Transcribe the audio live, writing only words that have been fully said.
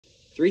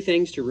3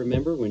 things to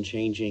remember when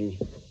changing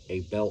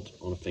a belt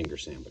on a finger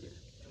sander.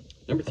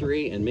 Number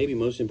 3, and maybe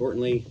most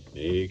importantly,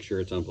 make sure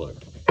it's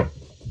unplugged.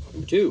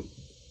 Number 2,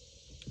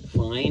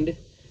 find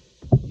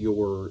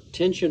your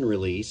tension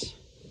release,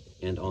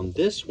 and on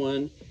this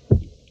one,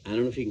 I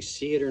don't know if you can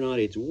see it or not,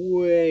 it's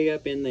way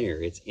up in there.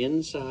 It's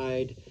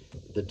inside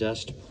the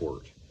dust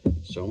port.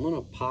 So I'm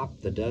gonna pop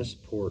the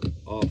dust port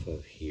off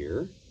of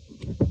here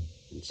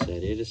and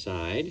set it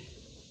aside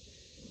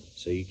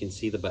so you can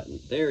see the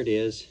button. There it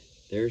is.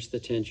 There's the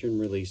tension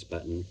release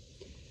button.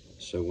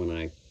 So when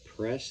I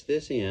press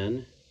this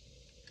in,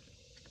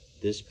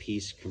 this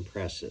piece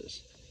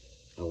compresses,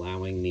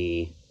 allowing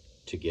me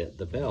to get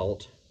the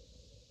belt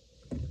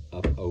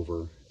up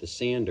over the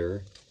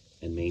sander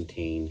and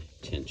maintain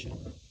tension.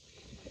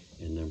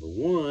 And number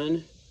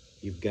 1,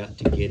 you've got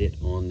to get it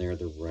on there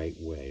the right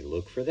way.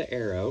 Look for the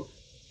arrow.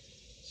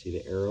 See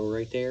the arrow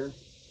right there?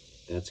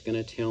 That's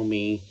going to tell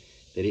me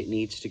that it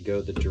needs to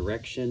go the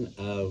direction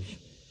of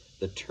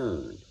the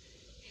turn.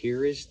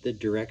 Here is the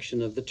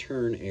direction of the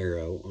turn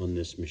arrow on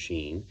this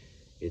machine.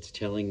 It's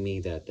telling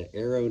me that the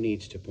arrow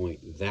needs to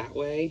point that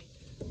way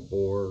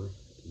or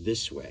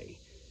this way.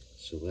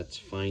 So let's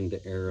find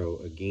the arrow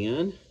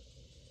again.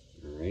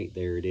 All right,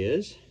 there it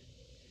is.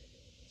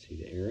 See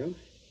the arrow?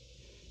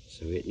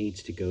 So it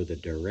needs to go the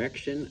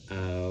direction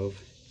of,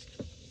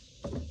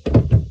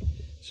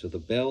 so the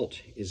belt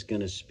is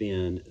going to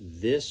spin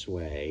this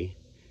way,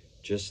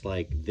 just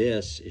like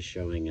this is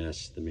showing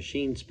us the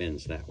machine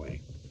spins that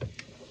way.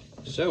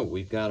 So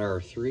we've got our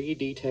 3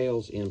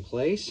 details in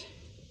place.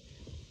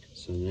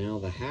 So now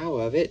the how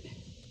of it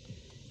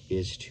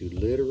is to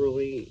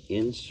literally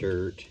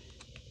insert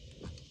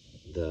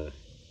the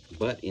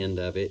butt end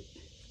of it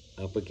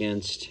up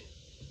against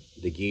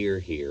the gear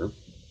here.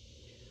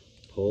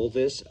 Pull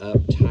this up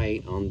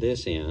tight on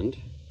this end,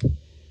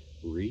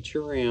 reach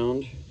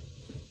around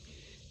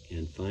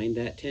and find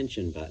that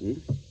tension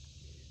button,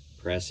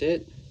 press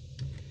it,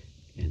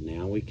 and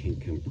now we can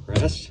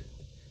compress.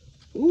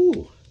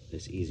 Ooh,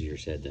 that's easier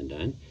said than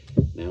done.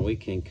 Now we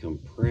can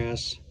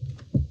compress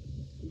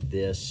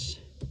this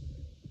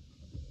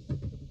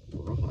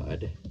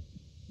rod.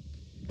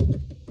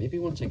 Maybe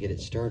once I get it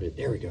started,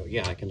 there we go.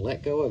 Yeah, I can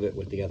let go of it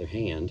with the other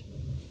hand,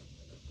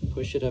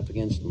 push it up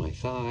against my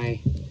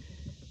thigh,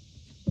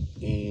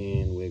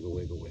 and wiggle,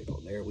 wiggle,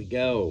 wiggle. There we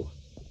go.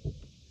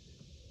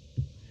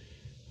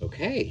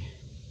 Okay,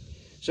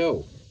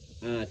 so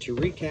to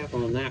recap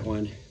on that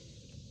one,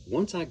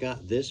 once I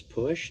got this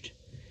pushed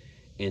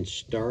and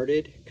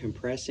started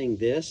compressing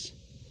this,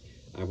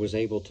 I was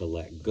able to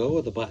let go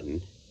of the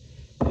button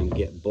and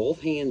get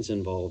both hands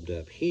involved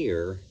up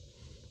here,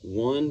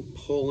 one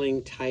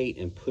pulling tight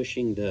and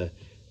pushing the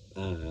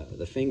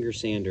finger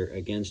sander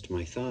against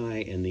my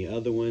thigh, and the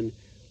other one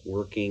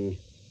working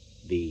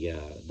the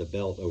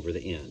belt over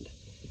the end.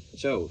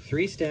 So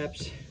 3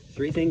 steps,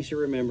 3 things to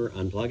remember: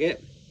 unplug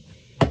it.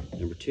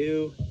 Number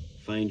 2,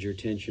 find your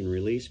tension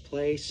release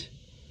place.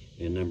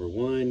 And number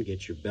 1,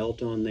 get your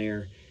belt on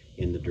there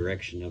in the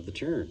direction of the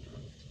turn.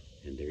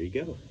 And there you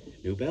go,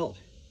 new belt.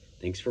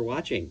 Thanks for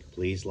watching.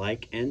 Please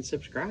like and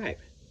subscribe.